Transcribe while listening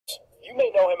You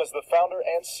may know him as the founder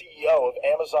and CEO of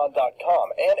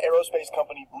Amazon.com and aerospace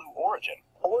company Blue Origin,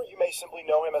 or you may simply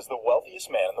know him as the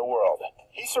wealthiest man in the world.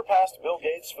 He surpassed Bill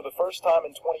Gates for the first time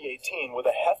in 2018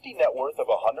 with a hefty net worth of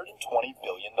 $120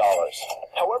 billion.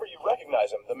 However you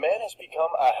recognize him, the man has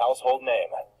become a household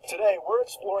name. Today, we're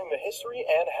exploring the history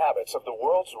and habits of the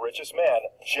world's richest man,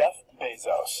 Jeff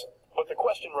Bezos. But the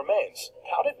question remains,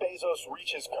 how did Bezos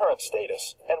reach his current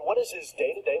status, and what is his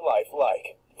day-to-day life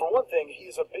like? For one thing, he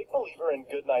is a big believer in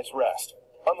good night's rest.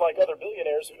 Unlike other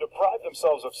billionaires who deprive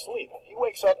themselves of sleep, he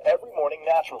wakes up every morning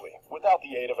naturally, without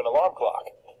the aid of an alarm clock.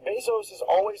 Bezos is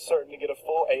always certain to get a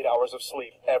full 8 hours of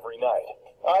sleep every night.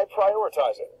 I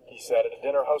prioritize it, he said at a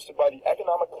dinner hosted by the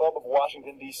Economic Club of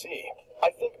Washington, D.C. I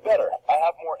think better, I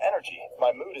have more energy, my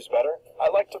mood is better,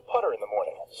 I like to putter in the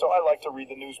morning, so I like to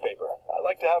read the newspaper, I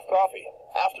like to have coffee.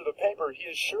 After the paper, he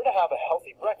is sure to have a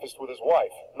healthy breakfast with his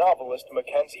wife, novelist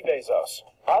Mackenzie Bezos.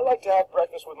 I like to have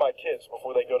breakfast with my kids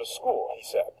before they go to school, he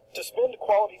said. To spend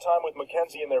quality time with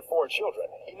Mackenzie and their 4 children,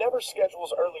 he never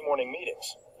schedules early morning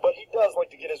meetings. But he does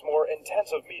like to get his more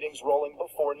intensive meetings rolling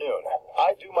before noon.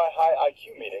 I do my high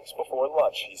IQ meetings before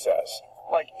lunch, he says.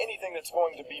 Like anything that's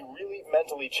going to be really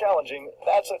mentally challenging,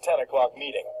 that's a 10 o'clock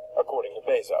meeting, according to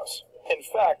Bezos. In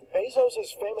fact, Bezos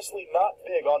is famously not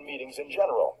big on meetings in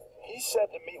general. He's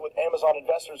said to meet with Amazon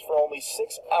investors for only 6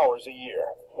 hours a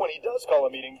year. When he does call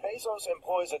a meeting, Bezos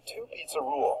employs a 2-pizza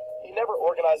rule. He never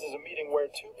organizes a meeting where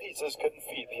 2 pizzas couldn't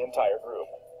feed the entire group.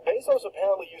 Bezos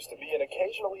apparently used to be an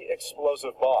occasionally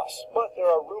explosive boss, but there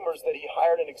are rumors that he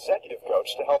hired an executive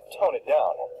coach to help tone it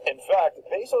down. In fact,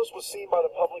 Bezos was seen by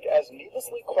the public as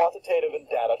needlessly quantitative and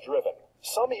data-driven.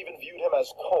 Some even viewed him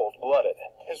as cold-blooded.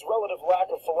 His relative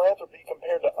lack of philanthropy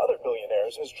compared to other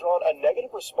billionaires has drawn a negative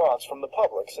response from the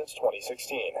public since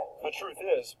 2016. The truth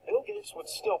is, Bill Gates would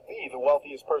still be the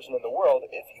wealthiest person in the world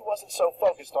if he wasn't so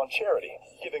focused on charity,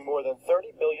 giving more than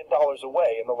 $30 billion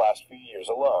away in the last few years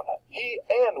alone. He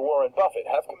and Warren Buffett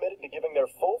have committed to giving their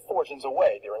full fortunes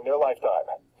away during their lifetime.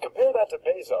 Compare that to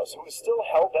Bezos, who is still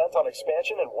hell-bent on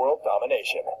expansion and world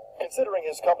domination. Considering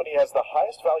his company has the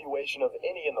highest valuation of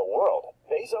any in the world,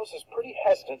 Bezos is pretty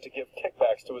hesitant to give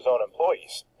kickbacks to his own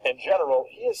employees. In general,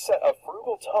 he has set a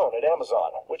frugal tone at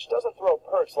Amazon, which doesn't throw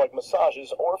perks like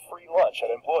massages or free lunch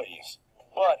at employees.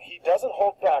 But he doesn't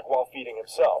hold back while feeding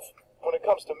himself. When it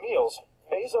comes to meals,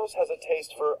 Bezos has a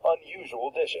taste for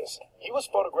unusual dishes. He was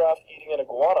photographed eating an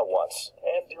iguana once,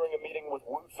 and during a meeting with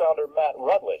Woot founder Matt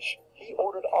Rutledge, he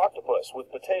ordered octopus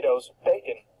with potatoes,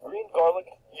 bacon, green garlic,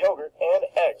 yogurt, and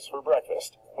eggs for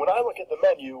breakfast. When I look at the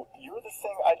menu, you're the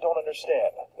thing I don't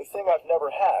understand, the thing I've never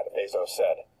had, Bezos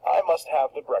said. I must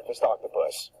have the breakfast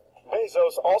octopus.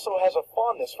 Bezos also has a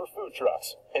fondness for food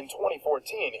trucks. In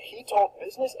 2014, he told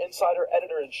Business Insider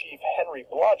editor-in-chief Henry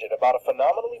Blodgett about a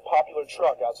phenomenally popular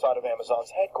truck outside of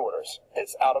Amazon's headquarters.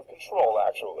 It's out of control,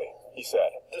 actually, he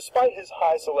said. Despite his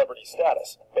high celebrity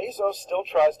status, Bezos still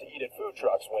tries to eat at food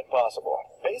trucks when possible.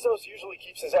 Bezos usually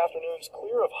keeps his afternoons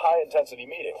clear of high-intensity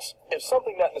meetings. If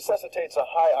something that necessitates a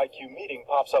high IQ meeting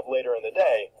pops up later in the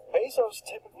day, Bezos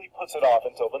typically puts it off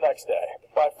until the next day.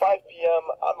 By 5 p.m.,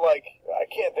 I'm like, I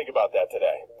can't think about that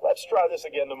today. Let's try this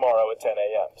again tomorrow at 10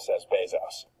 a.m., says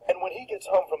Bezos. And when he gets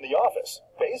home from the office,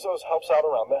 Bezos helps out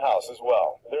around the house as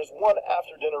well. There's one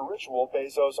after-dinner ritual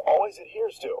Bezos always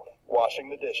adheres to, washing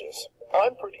the dishes.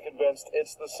 I'm pretty convinced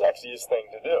it's the sexiest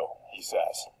thing to do, he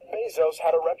says. Bezos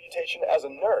had a reputation as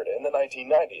a nerd in the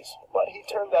 1990s, but he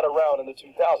turned that around in the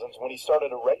 2000s when he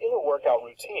started a regular workout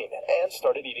routine and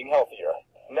started eating healthier.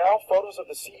 Now, photos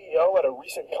of the CEO at a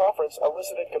recent conference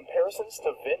elicited comparisons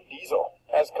to Vin Diesel,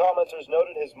 as commenters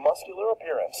noted his muscular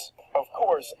appearance. Of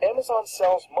course, Amazon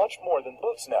sells much more than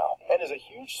books now, and is a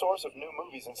huge source of new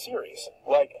movies and series,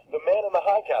 like The Man in the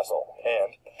High Castle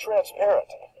and Transparent.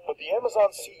 But the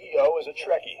Amazon CEO is a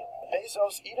Trekkie.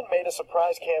 Bezos even made a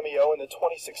surprise cameo in the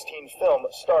 2016 film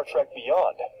Star Trek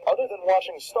Beyond. Other than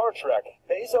watching Star Trek,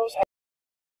 Bezos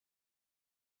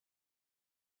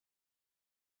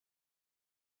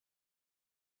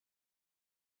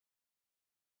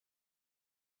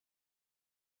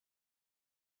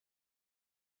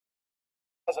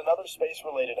has another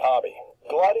space-related hobby,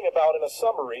 gliding about in a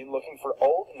submarine looking for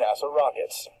old NASA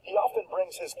rockets. He often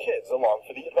brings his kids along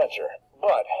for the adventure.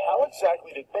 But how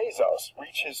exactly did Bezos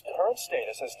reach his current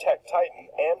status as tech titan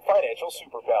and financial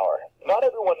superpower? Not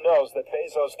everyone knows that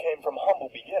Bezos came from humble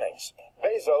beginnings.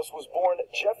 Bezos was born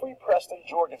Jeffrey Preston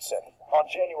Jorgensen on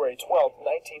January 12,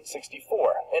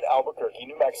 1964, in Albuquerque,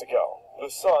 New Mexico, the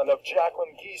son of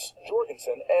Jacqueline Geese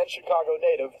Jorgensen and Chicago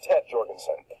native Ted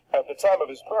Jorgensen. At the time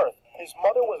of his birth, his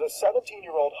mother was a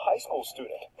 17-year-old high school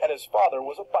student, and his father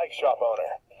was a bike shop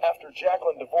owner. After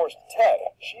Jacqueline divorced Ted,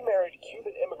 she married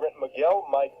Cuban immigrant Miguel Miguel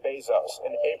Mike Bezos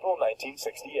in April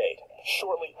 1968.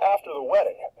 Shortly after the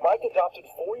wedding, Mike adopted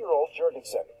 4-year-old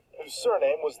Jurgensen, whose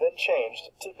surname was then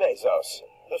changed to Bezos.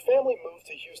 The family moved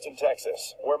to Houston,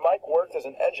 Texas, where Mike worked as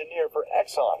an engineer for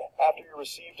Exxon after he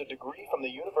received a degree from the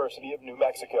University of New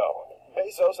Mexico.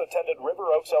 Bezos attended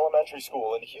River Oaks Elementary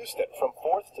School in Houston from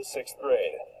 4th to 6th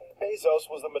grade. Bezos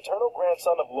was the maternal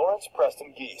grandson of Lawrence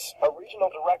Preston Geese, a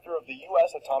regional director of the U.S.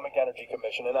 Atomic Energy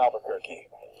Commission in Albuquerque.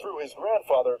 Through his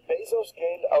grandfather, Bezos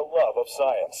gained a love of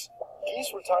science.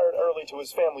 Geese retired early to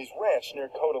his family's ranch near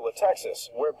Cotulla,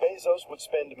 Texas, where Bezos would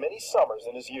spend many summers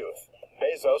in his youth.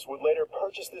 Bezos would later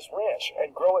purchase this ranch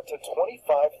and grow it to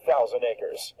 25,000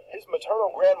 acres. His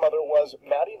maternal grandmother was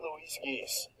Maddie Louise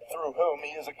Geese, through whom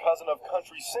he is a cousin of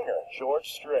country singer George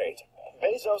Strait.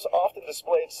 Bezos often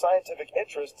displayed scientific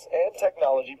interests and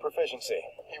technology proficiency.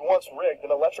 He once rigged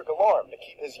an electric alarm to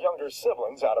keep his younger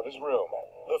siblings out of his room.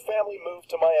 The family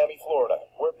moved to Miami, Florida,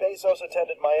 where Bezos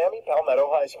attended Miami Palmetto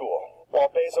High School.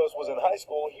 While Bezos was in high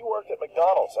school, he worked at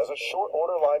McDonald's as a short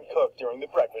order line cook during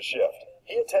the breakfast shift.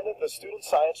 He attended the Student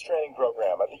Science Training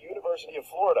Program at the University of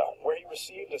Florida, where he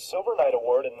received a Silver Knight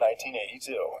Award in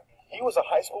 1982. He was a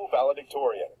high school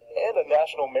valedictorian and a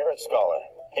National Merit Scholar.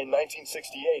 In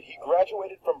 1968, he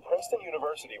graduated from Princeton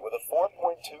University with a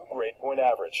 4.2 grade point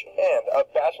average and a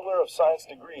Bachelor of Science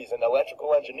degrees in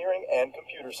Electrical Engineering and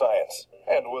Computer Science,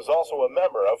 and was also a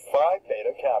member of Phi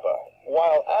Beta Kappa.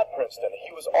 While at Princeton,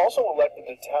 he was also elected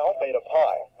to Tau Beta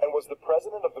Pi and was the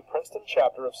president of the Princeton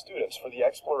chapter of students for the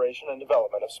exploration and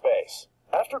development of space.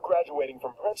 After graduating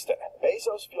from Princeton,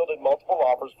 Bezos fielded multiple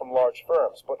offers from large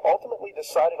firms, but ultimately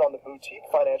decided on the boutique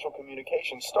financial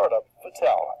communications startup,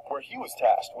 Fattel, where he was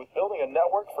tasked with building a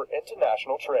network for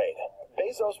international trade.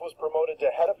 Bezos was promoted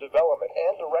to head of development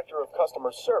and director of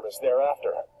customer service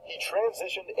thereafter. He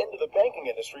transitioned into the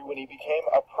banking industry when he became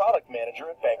a product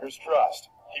manager at Bankers Trust.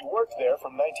 He worked there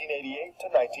from 1988 to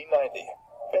 1990.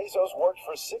 Bezos worked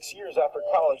for 6 years after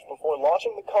college before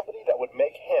launching the company that would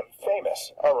make him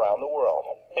famous around the world.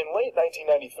 In late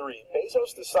 1993,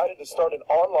 Bezos decided to start an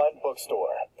online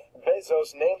bookstore.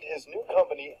 Bezos named his new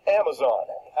company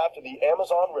Amazon, after the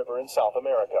Amazon River in South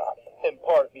America, in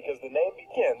part because the name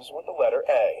begins with the letter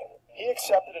A. He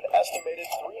accepted an estimated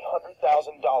 $300,000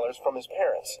 from his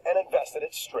parents and invested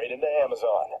it straight into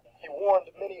Amazon. He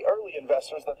warned many early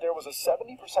investors that there was a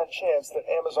 70% chance that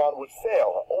Amazon would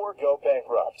fail or go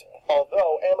bankrupt.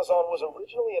 Although Amazon was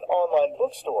originally an online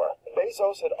bookstore,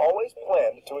 Bezos had always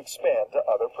planned to expand to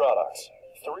other products.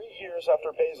 3 years after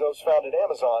Bezos founded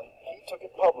Amazon, he took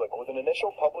it public with an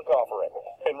initial public offering.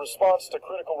 In response to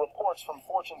critical reports from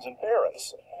Fortunes and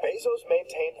Barron's, Bezos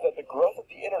maintained that the growth of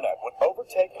the internet would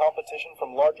overtake competition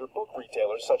from larger book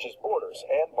retailers such as Borders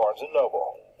and Barnes &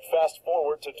 Noble. Fast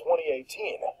forward to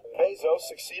 2018, Bezos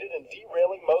succeeded in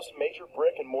derailing most major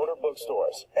brick-and-mortar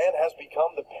bookstores and has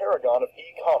become the paragon of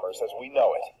e-commerce as we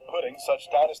know it, putting such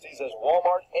dynasties as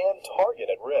Walmart and Target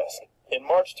at risk. In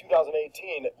March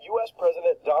 2018, U.S.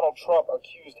 President Donald Trump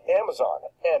accused Amazon,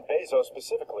 and Bezos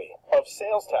specifically, of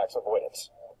sales tax avoidance,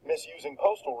 misusing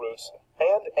postal routes,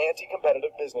 and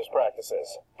anti-competitive business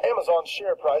practices. Amazon's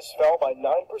share price fell by 9%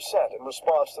 in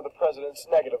response to the president's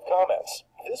negative comments.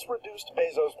 This reduced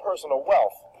Bezos' personal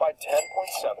wealth by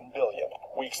 $10.7 billion.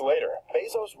 Weeks later,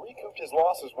 Bezos recouped his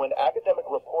losses when academic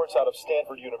reports out of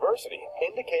Stanford University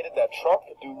indicated that Trump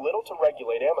could do little to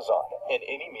regulate Amazon in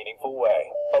any meaningful way.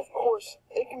 Of course,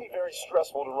 it can be very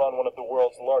stressful to run one of the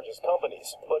world's largest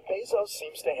companies, but Bezos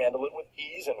seems to handle it with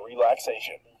ease and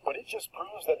relaxation. But it just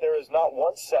proves that there is not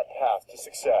one set path to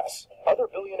success. Other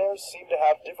billionaires seem to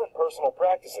have different personal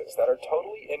practices that are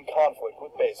totally in conflict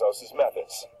with Bezos'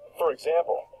 methods. For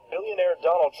example, billionaire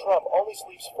Donald Trump only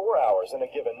sleeps 4 hours in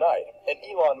a given night, and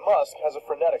Elon Musk has a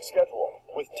frenetic schedule,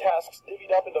 with tasks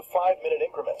divvied up into 5-minute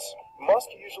increments.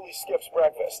 Musk usually skips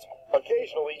breakfast.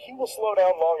 Occasionally, he will slow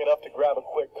down long enough to grab a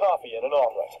quick coffee and an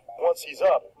omelet. Once he's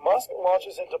up, Musk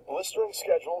launches into a blistering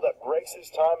schedule that breaks his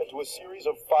time into a series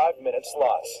of 5-minute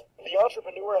slots. The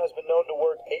entrepreneur has been known to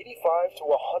work 85 to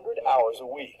 100 hours a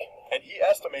week, and he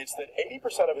estimates that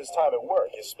 80% of his time at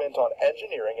work is spent on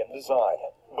engineering and design.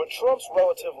 But Trump's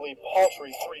relatively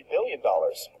paltry $3 billion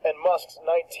and Musk's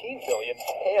 $19 billion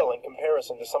pale in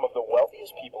comparison to some of the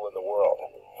wealthiest people in the world.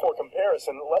 For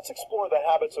comparison, let's explore the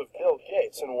habits of Bill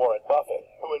Gates and Warren Buffett,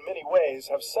 who in many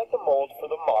ways have set the mold for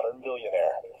the modern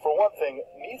billionaire. For one thing,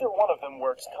 neither one of them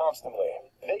works constantly.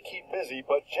 They keep busy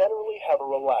but generally have a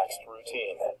relaxed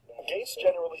routine. Gates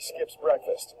generally skips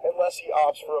breakfast, unless he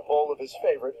opts for a bowl of his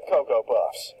favorite Cocoa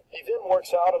Puffs. He then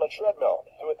works out on a treadmill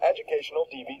to an educational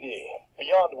DVD.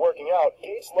 Beyond working out,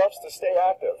 Gates loves to stay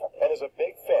active and is a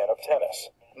big fan of tennis.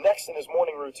 Next in his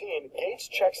morning routine, Gates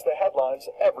checks the headlines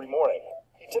every morning.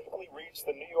 He typically reads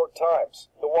the New York Times,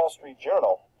 the Wall Street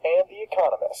Journal, and The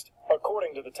Economist.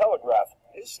 According to the Telegraph,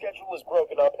 his schedule is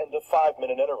broken up into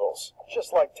 5-minute intervals,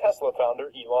 just like Tesla founder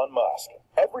Elon Musk.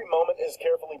 Every moment is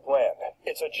carefully planned.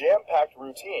 It's a jam-packed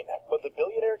routine, but the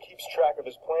billionaire keeps track of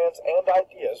his plans and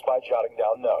ideas by jotting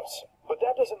down notes. But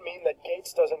that doesn't mean that Gates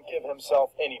doesn't give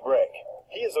himself any break.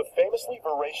 He is a famously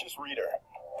voracious reader,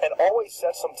 and always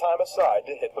sets some time aside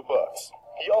to hit the books.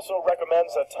 He also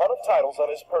recommends a ton of titles on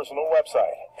his personal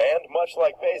website, and much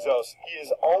like Bezos, he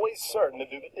is always certain to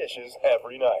do the dishes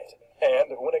every night.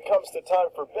 And when it comes to time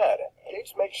for bed,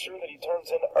 Gates makes sure that he turns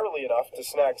in early enough to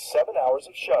snag 7 hours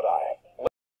of shut-eye.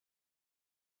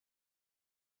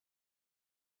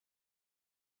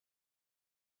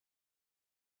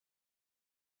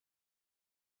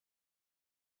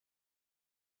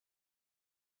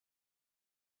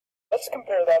 Let's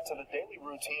compare that to the daily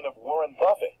routine of Warren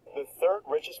Buffett, the third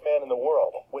richest man in the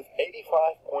world, with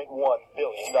 $85.1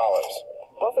 billion.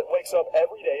 Buffett wakes up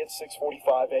every day at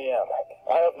 6:45 a.m.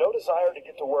 I have no desire to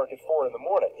get to work at 4 in the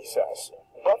morning, he says.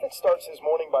 Buffett starts his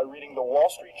morning by reading the Wall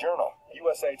Street Journal,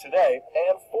 USA Today,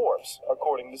 and Forbes,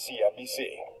 according to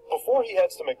CNBC. Before he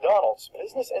heads to McDonald's,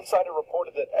 Business Insider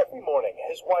reported that every morning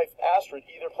his wife Astrid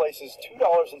either places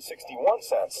 $2.61,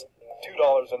 $2.95,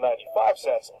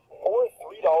 or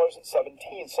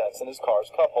 $3.17 in his car's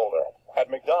cup holder. At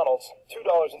McDonald's,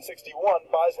 $2.61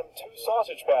 buys him 2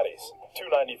 sausage patties.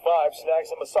 $2.95 snags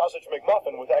him a sausage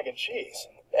McMuffin with egg and cheese.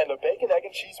 And a bacon, egg,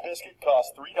 and cheese biscuit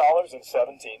costs $3.17.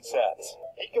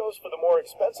 He goes for the more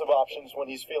expensive options when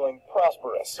he's feeling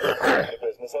prosperous, according to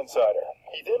Business Insider.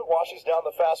 He then washes down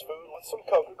the fast food with some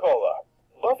Coca-Cola.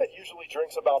 Buffett usually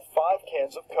drinks about 5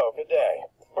 cans of Coke a day.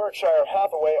 Berkshire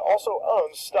Hathaway also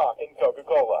owns stock in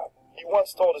Coca-Cola. He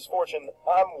once told his fortune,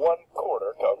 "I'm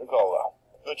 1/4 Coca-Cola."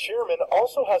 The chairman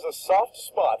also has a soft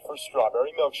spot for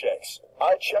strawberry milkshakes.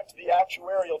 I checked the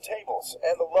actuarial tables,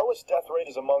 and the lowest death rate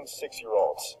is among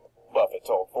 6-year-olds, Buffett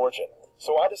told Fortune.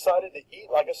 So I decided to eat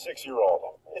like a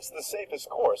 6-year-old. It's the safest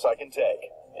course I can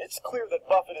take. It's clear that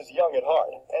Buffett is young at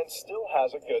heart, and still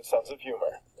has a good sense of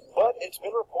humor. But it's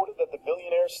been reported that the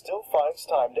billionaire still finds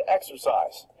time to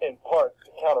exercise, in part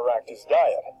to counteract his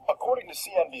diet. According to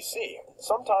CNBC,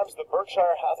 sometimes the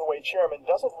Berkshire Hathaway chairman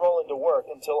doesn't roll into work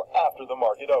until after the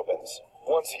market opens.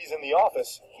 Once he's in the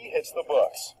office, he hits the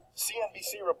books.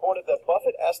 CNBC reported that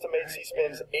Buffett estimates he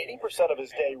spends 80% of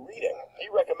his day reading. He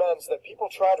recommends that people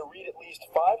try to read at least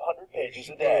 500 pages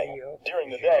a day. During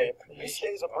the day, he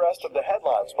stays abreast of the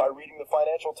headlines by reading the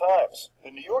Financial Times,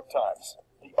 the New York Times,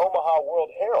 the Omaha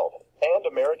World Herald, and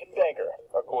American Banker,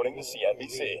 according to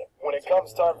CNBC. When it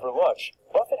comes time for lunch,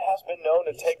 Buffett has been known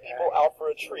to take people out for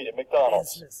a treat at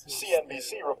McDonald's.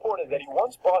 CNBC reported that he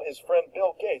once bought his friend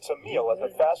Bill Gates a meal at the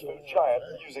fast food giant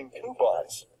using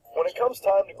coupons. When it comes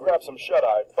time to grab some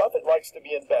shut-eye, Buffett likes to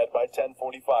be in bed by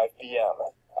 10:45 p.m.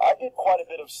 I get quite a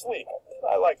bit of sleep.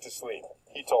 I like to sleep,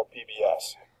 he told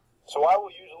PBS. So I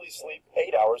will usually sleep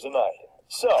 8 hours a night.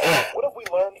 So, what have we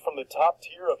learned from the top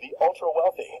tier of the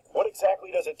ultra-wealthy? What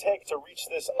exactly does it take to reach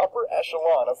this upper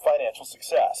echelon of financial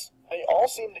success? They all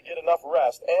seem to get enough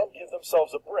rest and give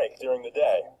themselves a break during the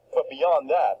day. But beyond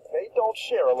that, they don't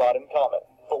share a lot in common.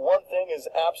 But one thing is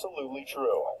absolutely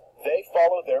true. They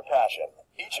follow their passion.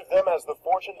 Each of them has the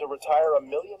fortune to retire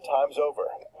 1,000,000 times over,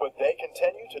 but they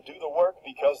continue to do the work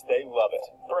because they love it.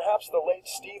 Perhaps the late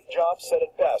Steve Jobs said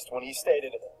it best when he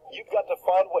stated, "You've got to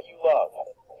find what you love.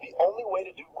 The only way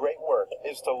to do great work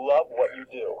is to love what you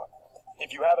do."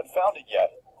 If you haven't found it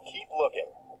yet, keep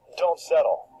looking. Don't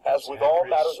settle. As with all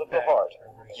matters of the heart,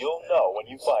 you'll know when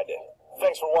you find it.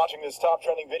 Thanks for watching this top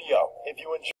trending video. If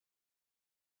you enjoyed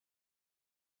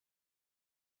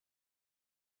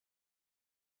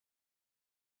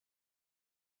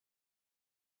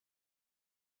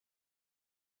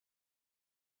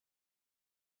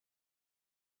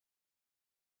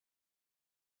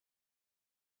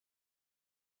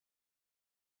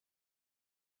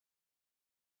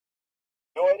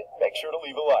it, make sure to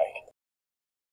leave a like.